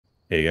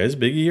Hey guys,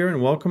 Biggie here,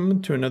 and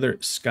welcome to another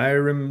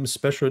Skyrim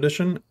Special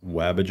Edition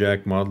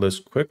Wabbajack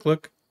Modlist Quick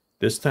Look.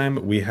 This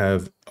time we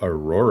have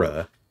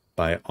Aurora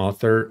by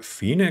author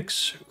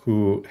Phoenix,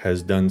 who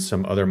has done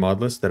some other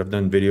mod lists that I've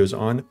done videos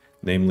on,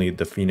 namely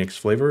the Phoenix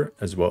flavor,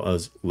 as well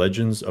as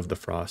Legends of the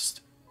Frost.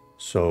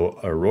 So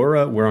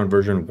Aurora, we're on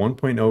version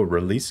 1.0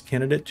 release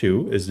candidate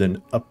 2, is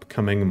an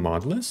upcoming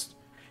mod list.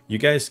 You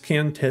guys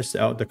can test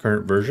out the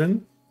current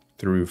version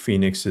through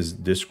Phoenix's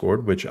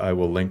Discord, which I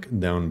will link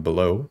down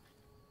below.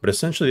 But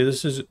essentially,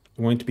 this is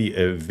going to be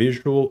a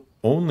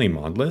visual-only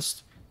mod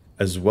list,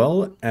 as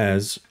well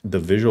as the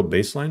visual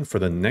baseline for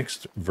the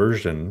next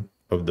version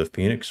of the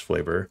Phoenix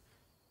flavor.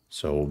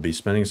 So we'll be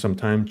spending some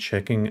time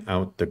checking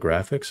out the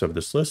graphics of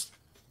this list.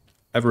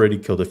 I've already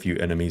killed a few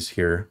enemies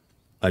here.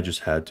 I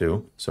just had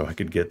to, so I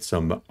could get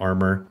some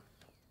armor.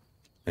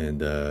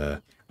 And,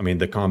 I mean,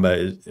 the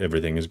combat,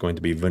 everything is going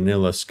to be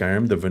vanilla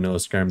Skyrim, the vanilla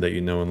Skyrim that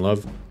you know and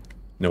love.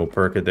 No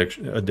perk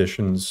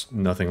additions,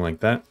 nothing like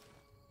that.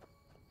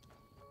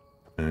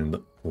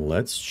 And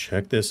let's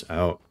check this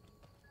out.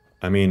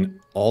 I mean,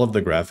 all of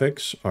the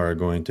graphics are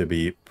going to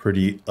be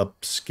pretty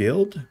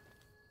upscaled.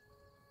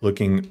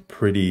 Looking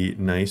pretty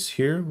nice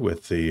here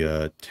with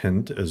the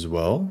tent as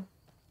well.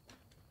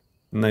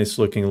 Nice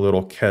looking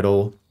little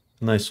kettle.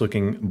 Nice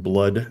looking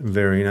blood.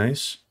 Very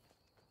nice.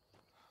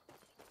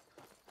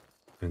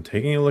 And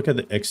taking a look at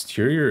the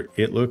exterior,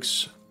 it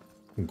looks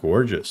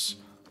gorgeous.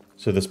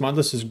 So this mod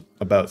list is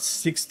about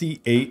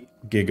 68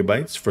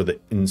 gigabytes for the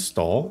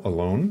install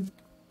alone.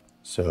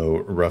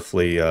 So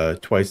roughly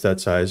twice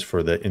that size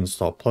for the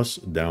install plus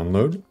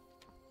download.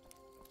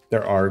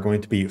 There are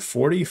going to be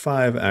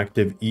 45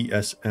 active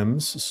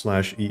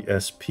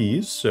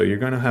ESMs/ESPs. So you're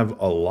going to have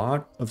a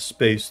lot of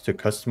space to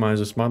customize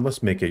this mod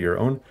list, make it your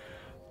own.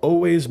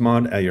 Always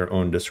mod at your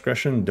own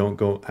discretion. Don't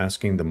go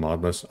asking the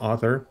mod list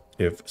author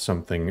if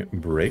something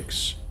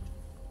breaks.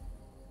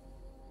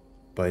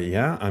 But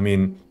yeah, I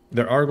mean,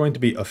 there are going to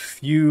be a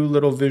few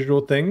little visual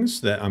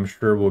things that I'm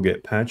sure will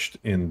get patched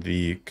in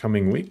the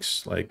coming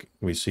weeks. Like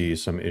we see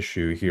some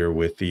issue here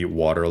with the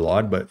water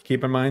lot, but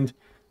keep in mind,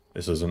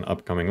 this is an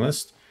upcoming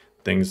list.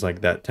 Things like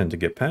that tend to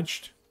get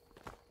patched.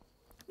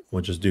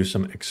 We'll just do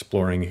some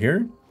exploring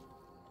here.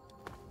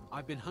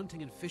 I've been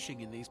hunting and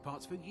fishing in these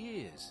parts for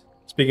years.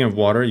 Speaking of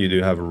water, you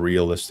do have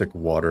realistic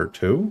water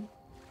too,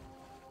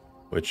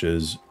 which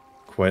is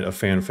quite a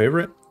fan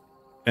favorite.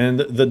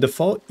 And the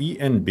default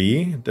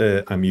ENB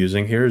that I'm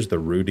using here is the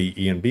Rudy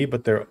ENB,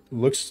 but there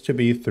looks to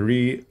be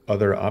 3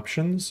 other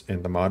options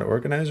in the mod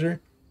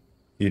organizer.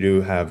 You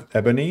do have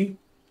Ebony,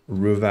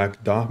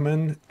 Ruvak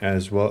Dahman,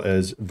 as well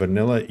as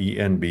Vanilla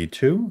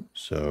ENB2.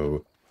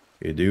 So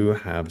you do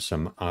have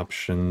some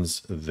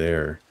options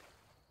there.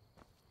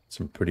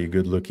 Some pretty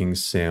good looking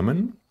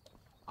salmon.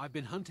 I've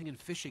been hunting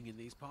and fishing in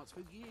these parts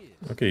for years.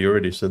 Okay, you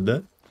already said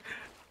that.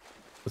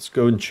 Let's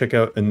go and check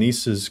out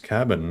Anissa's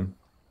cabin.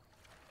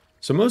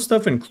 So most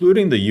stuff,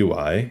 including the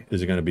UI,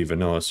 is going to be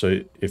vanilla.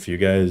 So if you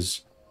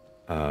guys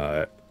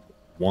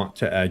want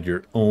to add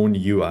your own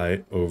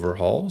UI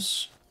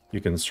overhauls, you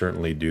can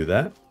certainly do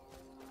that.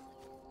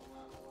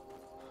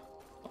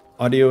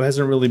 Audio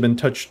hasn't really been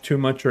touched too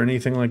much or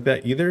anything like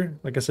that either.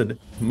 Like I said,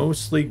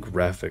 mostly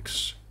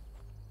graphics,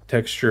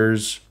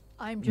 textures,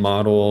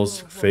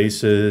 models,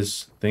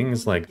 faces,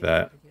 things like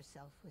that.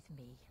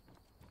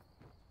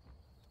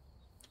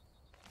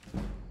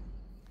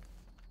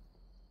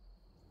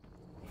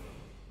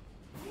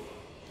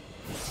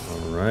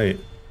 Right.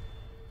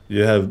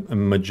 You have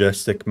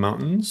majestic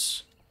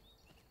mountains.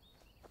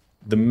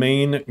 The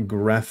main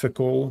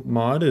graphical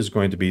mod is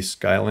going to be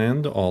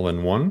Skyland all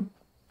in one.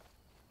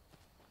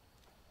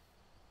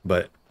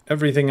 But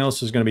everything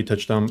else is going to be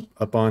touched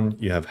up on.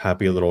 You have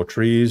happy little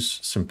trees,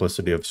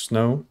 simplicity of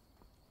snow,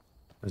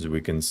 as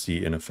we can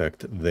see in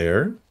effect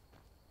there.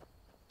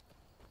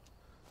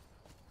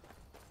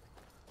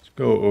 Let's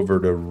go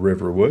over to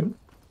Riverwood.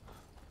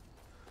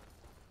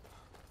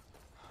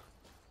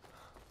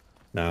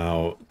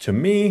 Now, to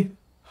me,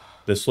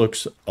 this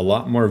looks a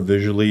lot more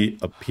visually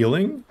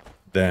appealing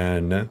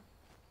than,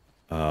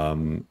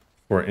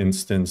 for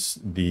instance,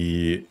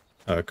 the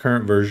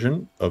current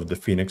version of the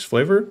Phoenix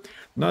flavor.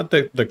 Not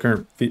that the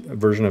current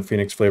version of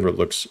Phoenix flavor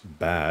looks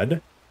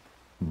bad,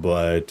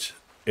 but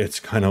it's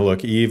going to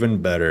look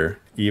even better,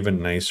 even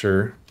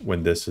nicer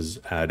when this is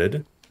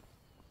added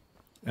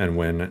and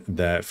when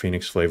that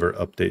Phoenix flavor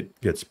update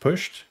gets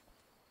pushed.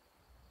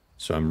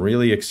 So I'm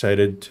really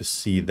excited to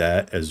see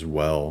that as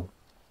well.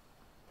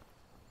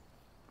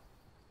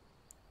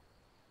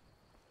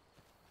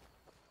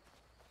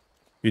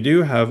 You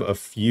do have a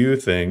few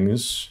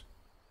things,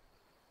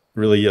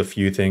 really a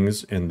few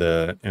things in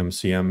the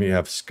MCM. You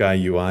have Sky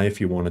UI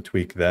if you want to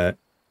tweak that.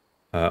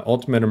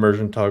 Ultimate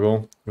Immersion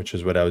Toggle, which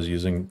is what I was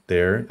using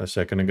there a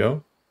second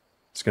ago.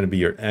 It's going to be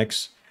your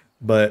X.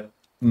 But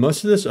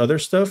most of this other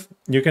stuff,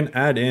 you can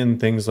add in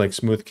things like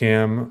Smooth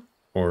Cam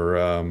or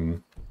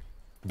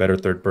better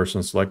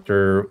third-person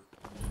selector,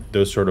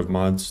 those sort of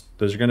mods.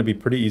 Those are going to be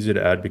pretty easy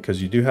to add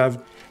because you do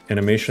have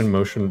animation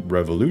motion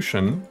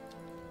revolution,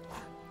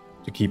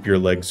 to keep your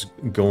legs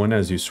going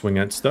as you swing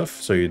at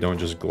stuff, so you don't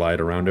just glide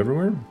around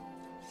everywhere. And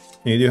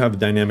you do have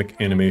dynamic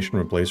animation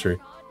replacer.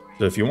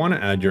 So if you want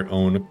to add your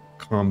own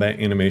combat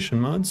animation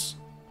mods,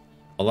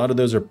 a lot of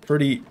those are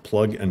pretty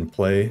plug and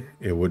play.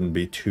 It wouldn't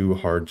be too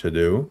hard to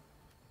do.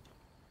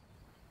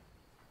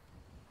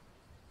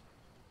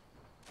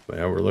 But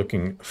yeah, we're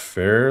looking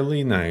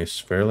fairly nice,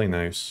 fairly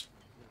nice.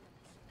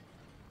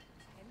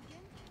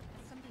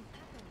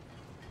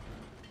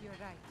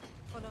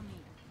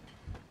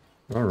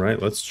 All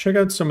right, let's check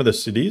out some of the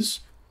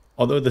cities.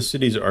 Although the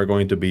cities are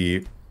going to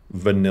be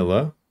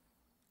vanilla,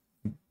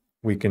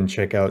 we can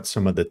check out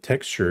some of the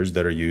textures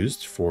that are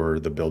used for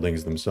the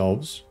buildings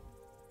themselves.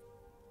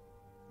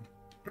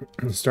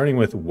 Starting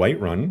with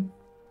Whiterun.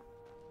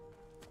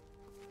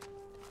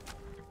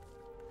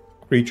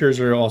 Creatures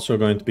are also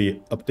going to be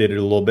updated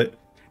a little bit.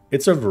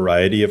 It's a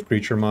variety of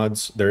creature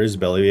mods. There is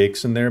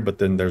bellyaches in there, but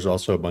then there's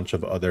also a bunch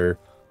of other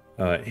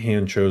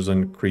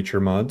hand-chosen creature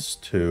mods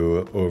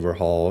to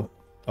overhaul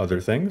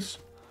other things.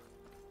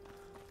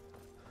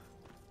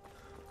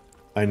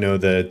 I know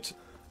that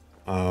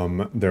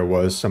there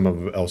was some of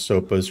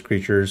Elsopa's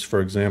creatures,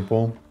 for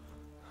example.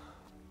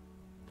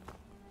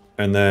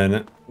 And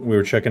then we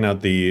were checking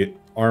out the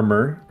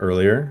armor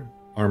earlier.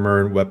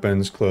 Armor and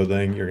weapons,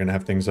 clothing. You're going to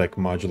have things like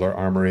modular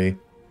armory,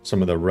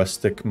 some of the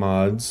rustic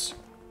mods,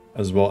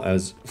 as well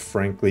as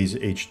Frankly's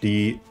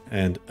HD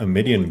and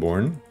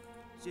Amidianborn.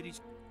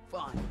 City's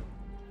fine,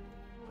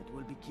 but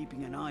we'll be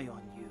keeping an eye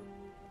on you.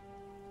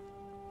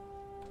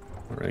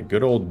 Alright,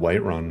 good old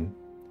Whiterun.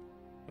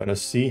 Let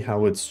us see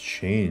how it's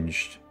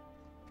changed.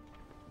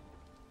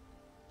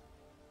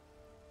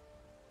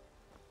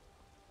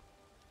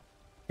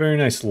 Very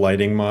nice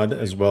lighting mod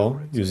as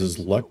well. Uses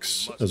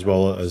Lux as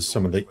well as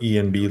some of the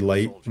E&B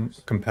light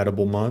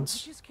compatible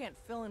mods. I just can't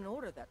fill an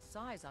order that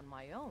size on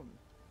my own.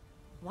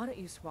 Why don't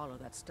you swallow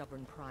that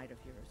stubborn pride of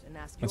yours and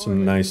ask? That's a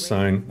nice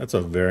sign. That's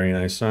a very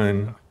nice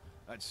sign.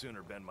 I'd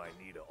sooner bend my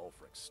knee to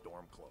Ulfric's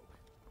Stormcloak.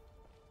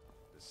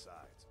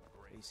 Besides,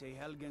 They say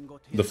Helgen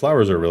got The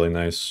flowers are really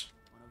nice.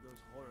 one of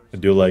those horrors. I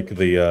do like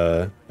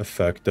the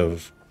effect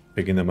of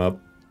picking them up.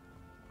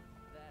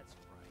 that's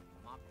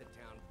right. Mock the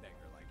town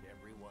beggar like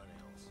everyone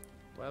else.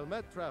 Well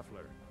met,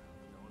 traveler.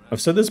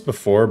 I've said this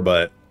before,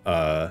 but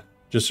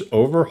just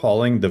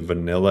overhauling the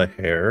vanilla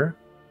hair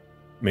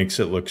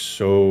makes it look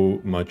so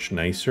much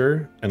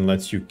nicer and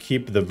lets you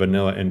keep the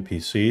vanilla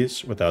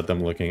NPCs without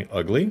them looking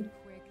ugly. Quick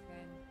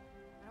then.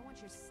 I don't want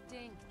your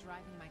stink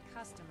driving my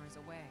customers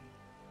away.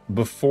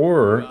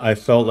 Before, I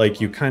felt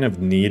like you kind of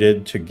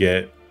needed to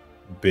get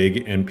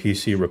big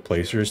NPC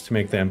replacers to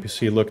make the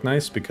NPC look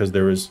nice because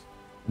there was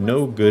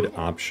no good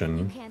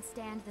option. Can't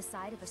stand the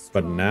sight of a But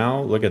straw.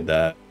 now, look at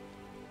that.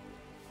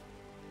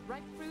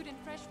 Ripe fruit and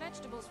fresh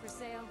vegetables for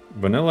sale.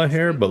 Vanilla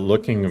hair, but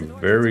looking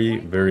very,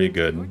 very Your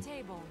good. table.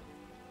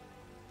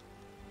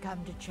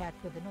 Come to chat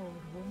with an old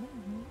woman,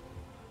 hmm?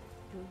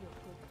 Do your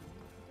good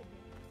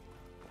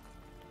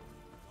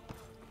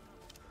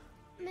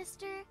deeds.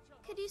 Mister,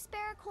 could you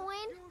spare a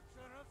coin?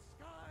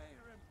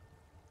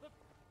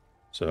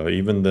 So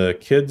even the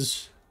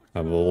kids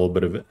have a little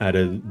bit of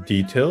added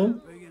detail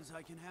Brigands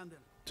I can handle.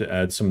 to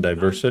add some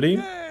diversity.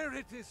 There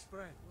it is,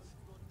 friends.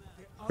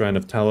 Grand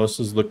of Talos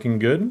is looking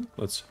good.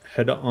 Let's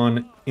head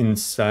on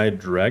inside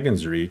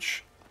Dragon's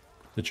Reach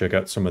to check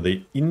out some of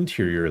the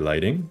interior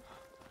lighting.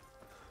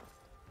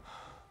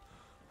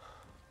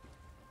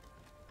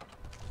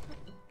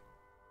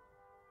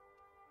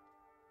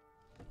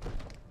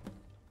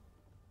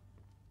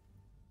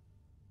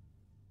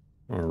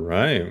 All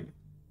right.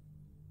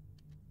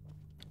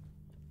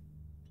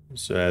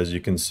 So as you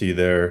can see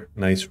there,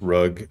 nice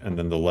rug, and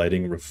then the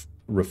lighting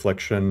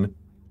reflection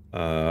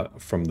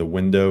from the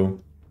window.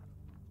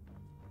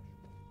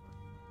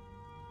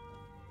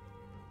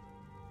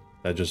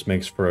 That just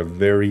makes for a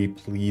very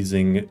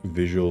pleasing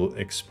visual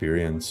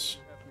experience.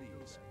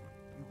 Please,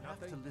 you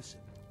have to listen.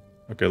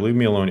 Okay, leave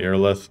me alone,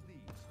 Earleth.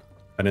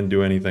 I didn't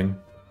do anything.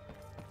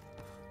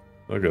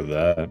 Look at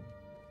that.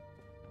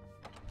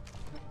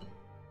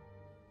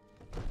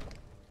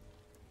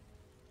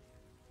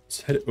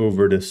 Let's head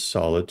over to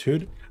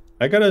Solitude.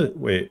 I gotta,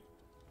 wait,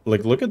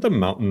 like, look at the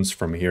mountains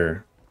from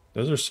here.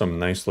 Those are some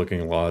nice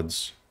looking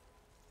lodges.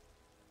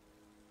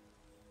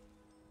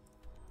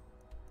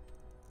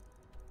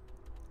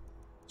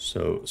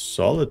 So,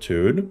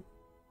 Solitude.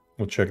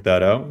 We'll check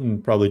that out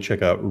and probably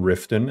check out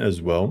Riften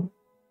as well.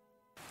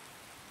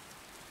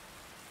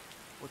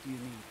 What do you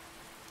need?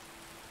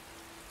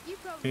 You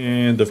probably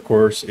And of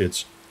course,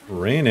 it's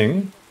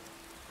raining.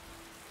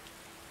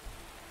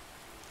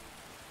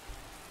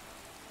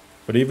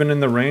 But even in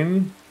the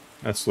rain,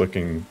 that's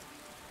looking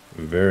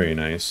very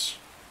nice.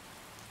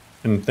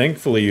 And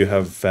thankfully you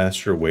have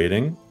faster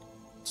waiting.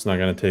 It's not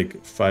going to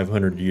take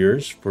 500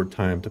 years for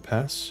time to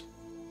pass.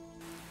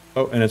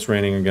 Oh, and it's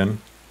raining again.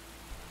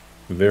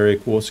 Very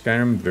cool,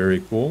 Skyrim, very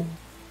cool.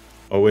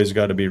 Always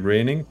got to be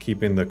raining,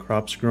 keeping the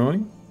crops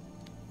growing.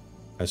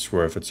 I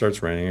swear, if it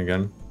starts raining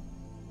again.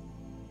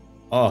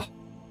 Ah.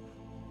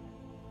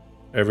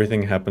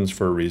 Everything happens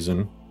for a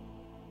reason.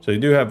 So you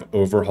do have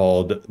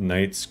overhauled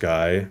night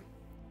sky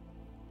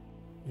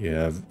You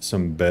have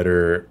some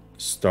better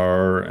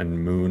star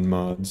and moon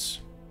mods.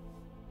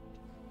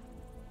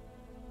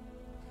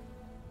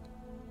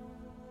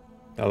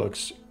 That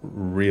looks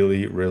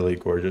really, really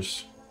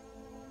gorgeous.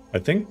 I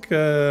think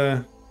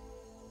this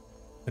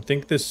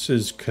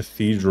is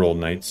Cathedral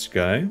Night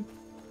Sky.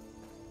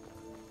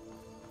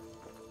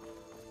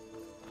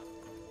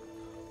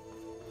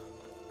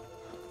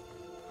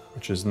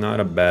 Which is not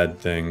a bad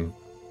thing.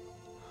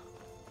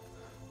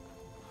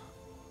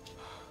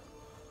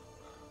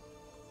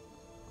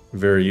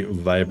 Very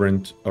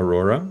vibrant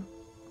Aurora.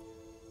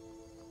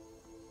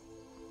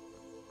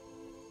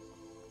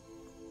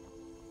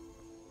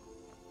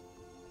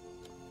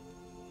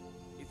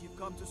 If you've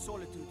come to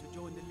Solitude to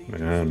join the Legion,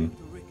 Man,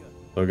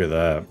 look at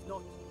that. If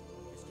not,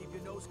 just keep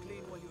your nose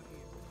clean while you're here.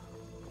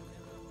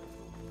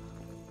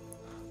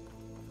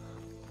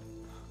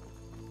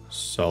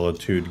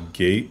 Solitude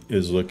Gate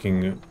is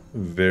looking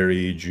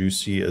very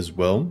juicy as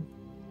well.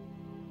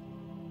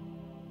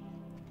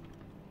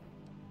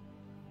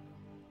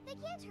 They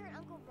can't hurt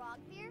Uncle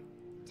Rogbeer.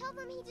 Tell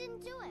them he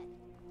didn't do it.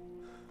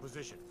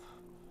 Position.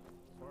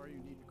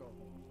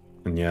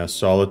 And yeah,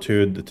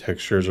 Solitude, the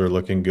textures are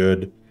looking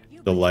good.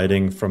 The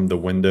lighting from the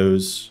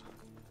windows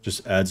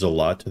just adds a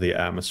lot to the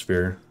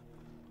atmosphere.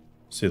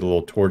 See the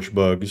little torch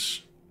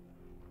bugs.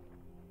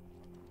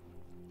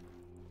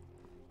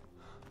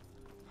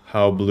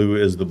 How blue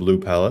is the Blue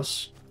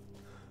Palace?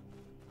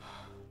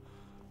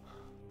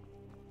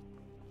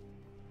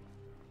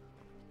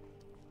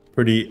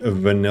 Pretty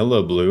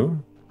vanilla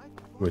blue,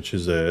 which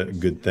is a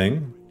good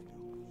thing.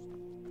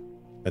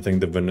 I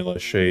think the vanilla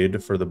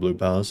shade for the Blue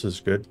Palace is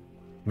good.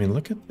 I mean,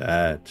 look at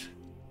that.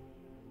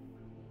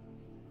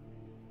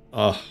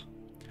 I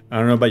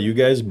don't know about you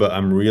guys, but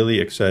I'm really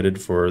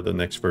excited for the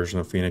next version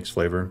of Phoenix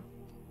Flavor.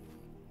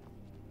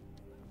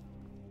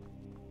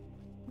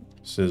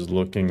 This is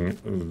looking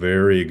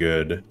very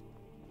good.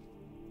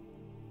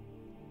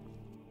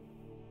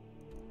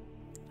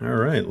 All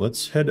right,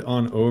 let's head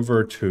on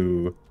over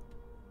to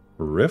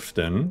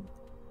Riften.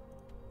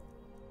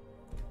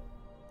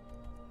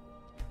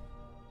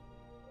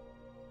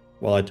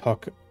 While I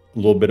talk a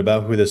little bit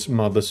about who this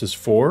mod list is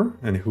for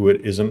and who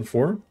it isn't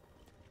for.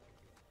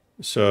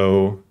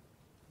 So,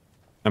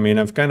 I mean,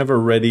 I've kind of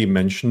already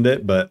mentioned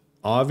it, but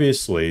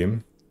obviously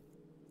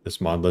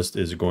this mod list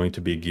is going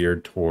to be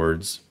geared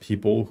towards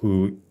people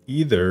who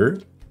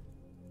either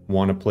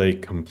want to play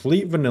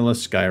complete vanilla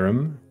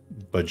Skyrim,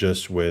 but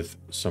just with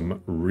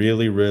some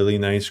really, really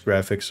nice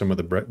graphics, some of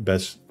the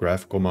best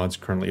graphical mods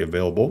currently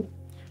available.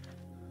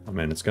 Oh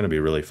man, it's going to be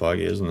really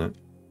foggy, isn't it?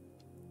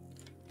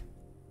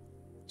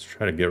 Let's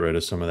try to get rid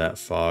of some of that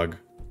fog.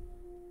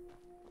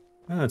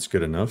 That's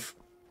good enough.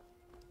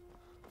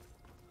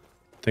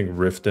 I think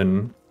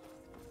Riften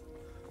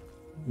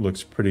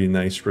looks pretty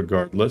nice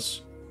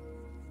regardless.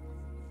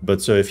 But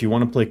so if you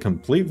want to play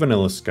complete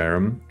vanilla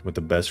Skyrim with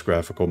the best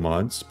graphical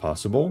mods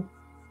possible,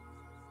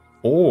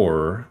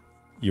 or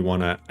you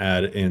want to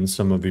add in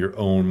some of your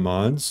own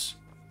mods,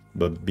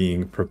 but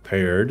being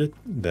prepared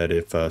that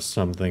if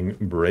something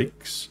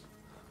breaks,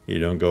 you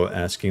don't go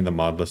asking the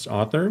mod list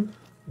author,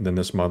 then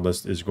this mod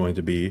list is going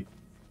to be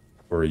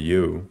for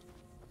you.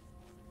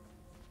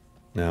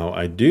 Now,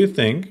 I do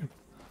think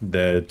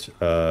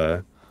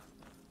that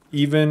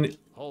even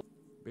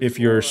if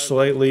you're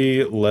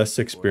slightly less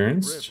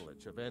experienced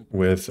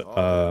with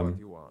oh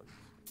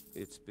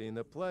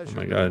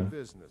my god,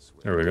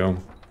 there we go.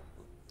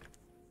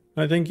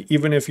 I think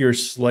even if you're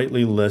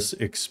slightly less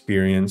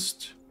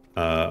experienced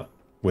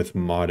with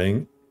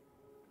modding,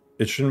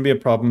 it shouldn't be a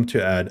problem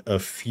to add a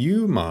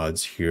few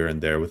mods here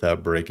and there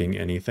without breaking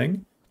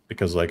anything,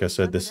 because like I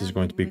said, this is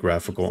going to be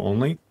graphical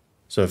only.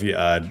 So if you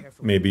add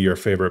maybe your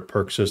favorite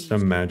perk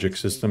system, magic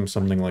system,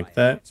 something like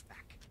that,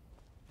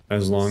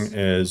 as long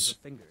as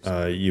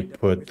you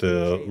put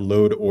the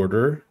load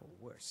order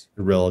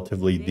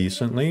relatively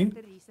decently,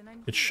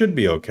 it should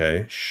be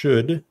okay.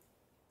 Should.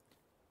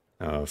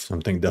 If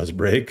something does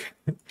break,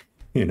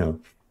 you know,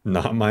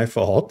 not my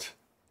fault.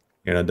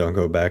 You know, don't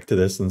go back to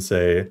this and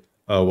say,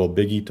 oh, well,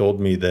 Biggie told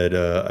me that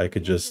I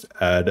could just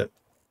add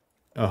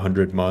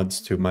 100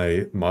 mods to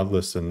my mod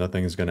list and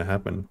nothing's going to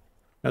happen.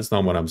 That's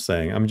not what I'm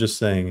saying. I'm just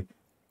saying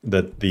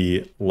that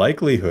the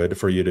likelihood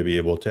for you to be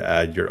able to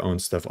add your own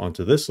stuff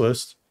onto this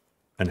list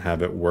and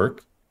have it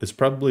work is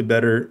probably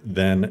better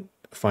than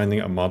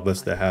finding a mod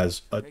list that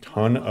has a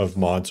ton of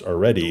mods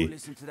already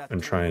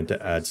and trying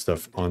to add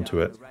stuff onto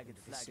it.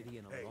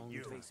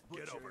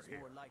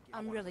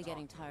 I'm really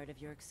getting tired of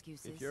your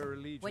excuses.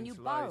 When you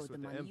borrowed the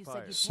money, you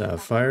said you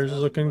Sapphire's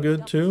looking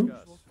good too.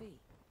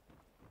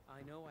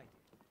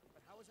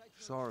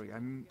 Sorry,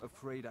 I'm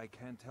afraid I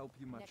can't help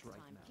you much right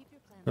now.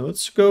 Now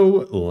let's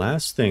go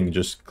last thing,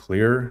 just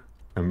clear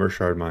Ember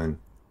Shard Mine.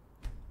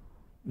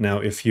 Now,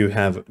 if you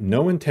have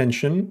no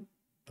intention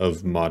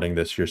of modding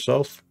this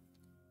yourself,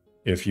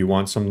 if you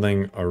want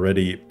something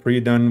already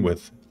pre-done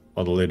with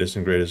all the latest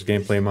and greatest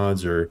gameplay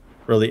mods, or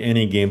really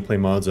any gameplay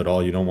mods at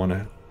all, you don't want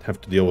to have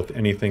to deal with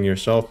anything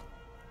yourself,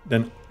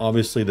 then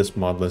obviously this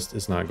mod list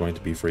is not going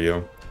to be for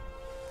you.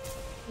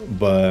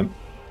 But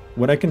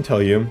what I can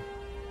tell you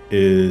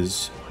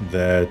is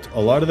that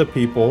a lot of the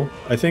people,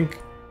 I think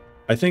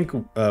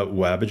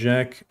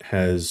Wabbajack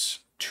has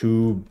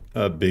two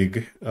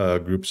big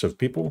groups of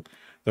people.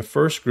 The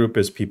first group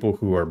is people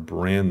who are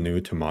brand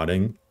new to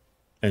modding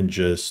and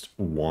just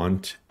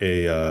want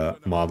a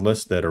mod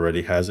list that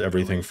already has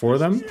everything for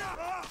them,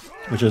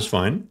 which is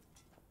fine.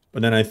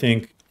 But then I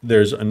think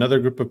there's another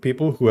group of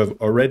people who have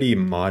already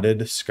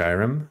modded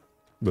Skyrim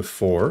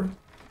before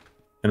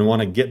and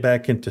want to get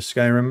back into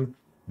Skyrim,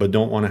 but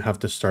don't want to have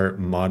to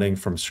start modding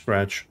from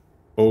scratch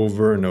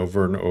over and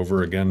over and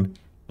over again,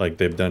 like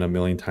they've done a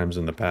million times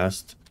in the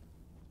past.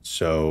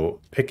 So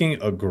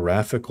picking a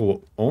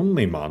graphical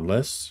only mod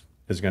list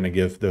is going to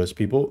give those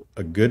people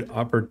a good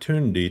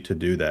opportunity to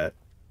do that.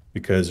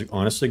 Because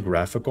honestly,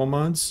 graphical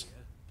mods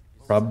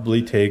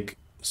probably take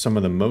some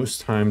of the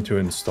most time to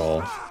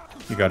install.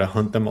 You got to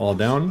hunt them all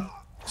down,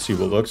 see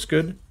what looks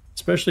good,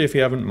 especially if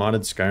you haven't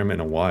modded Skyrim in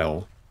a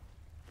while.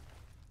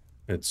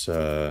 It's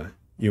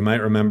you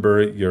might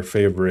remember your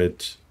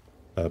favorite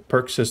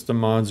perk system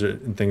mods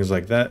and things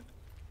like that,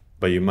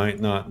 but you might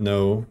not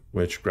know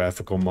which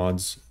graphical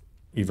mods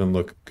even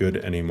look good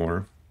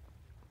anymore.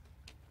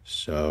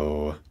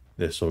 So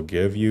this will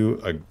give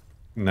you a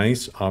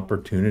nice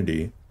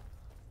opportunity.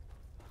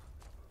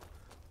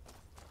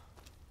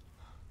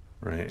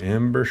 Right,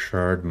 Amber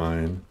Shard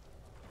Mine.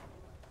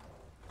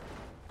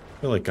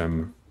 I feel like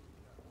I'm...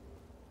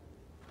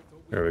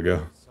 There we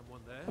go.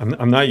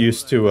 I'm not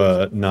used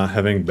to not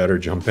having better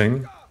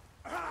jumping.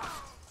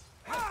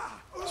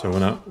 So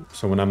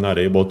when I'm not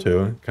able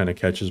to, it kind of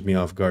catches me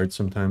off guard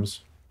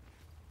sometimes.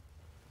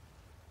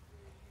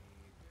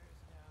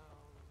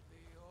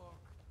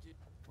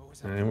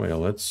 Anyway,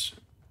 let's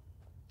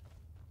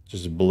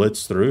just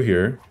blitz through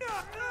here.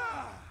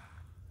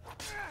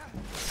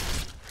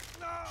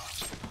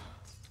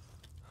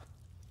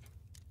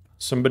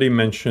 Somebody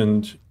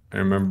mentioned, I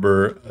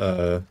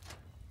remember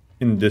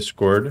in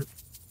Discord,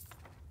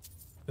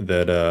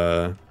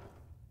 that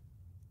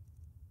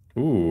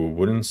ooh,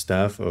 wooden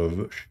staff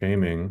of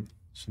shaming.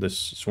 So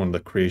this is one of the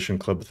creation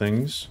club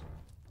things.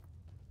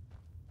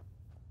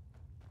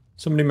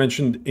 Somebody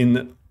mentioned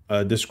in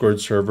a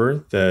Discord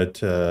server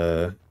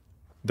that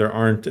there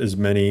aren't as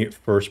many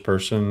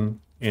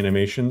first-person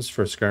animations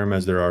for Skyrim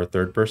as there are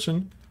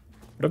third-person.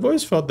 But I've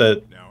always felt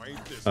that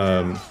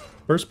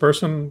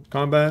first-person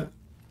combat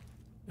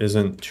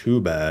isn't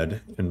too bad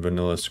in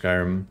vanilla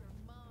Skyrim.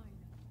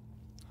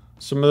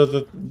 Some of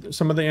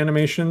the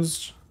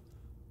animations,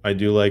 I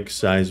do like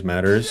size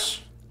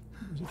matters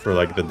for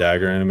like the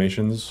dagger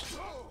animations.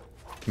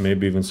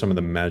 Maybe even some of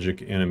the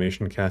magic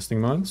animation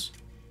casting mods.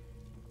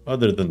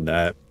 Other than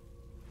that,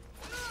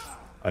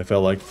 I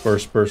felt like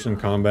first-person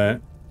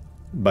combat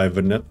by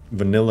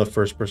vanilla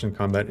first-person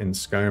combat in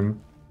Skyrim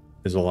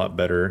is a lot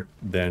better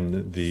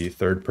than the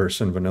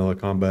third-person vanilla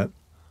combat.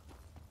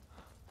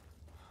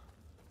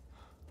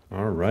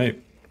 All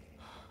right.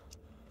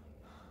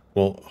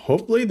 Well,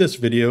 hopefully this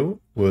video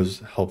was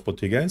helpful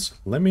to you guys.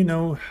 Let me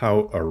know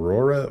how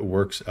Aurora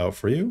works out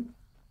for you.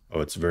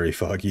 Oh, it's very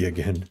foggy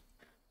again.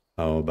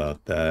 How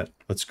about that?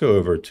 Let's go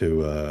over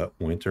to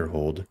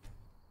Winterhold.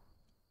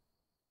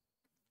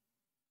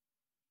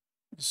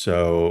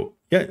 So,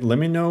 yeah, let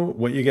me know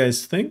what you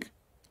guys think.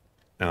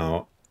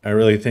 Now, I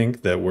really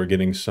think that we're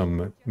getting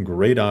some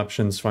great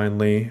options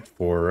finally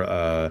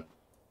for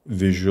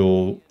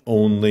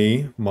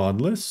visual-only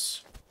mod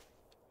lists.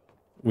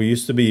 We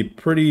used to be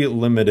pretty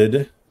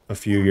limited a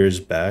few years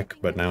back,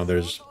 but now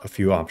there's a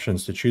few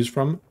options to choose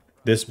from.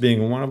 This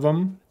being one of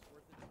them,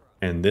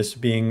 and this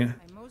being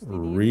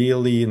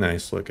really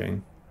nice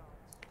looking.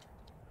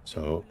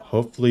 So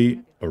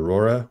hopefully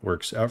Aurora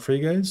works out for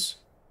you guys,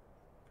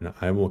 and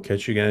I will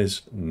catch you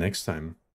guys next time.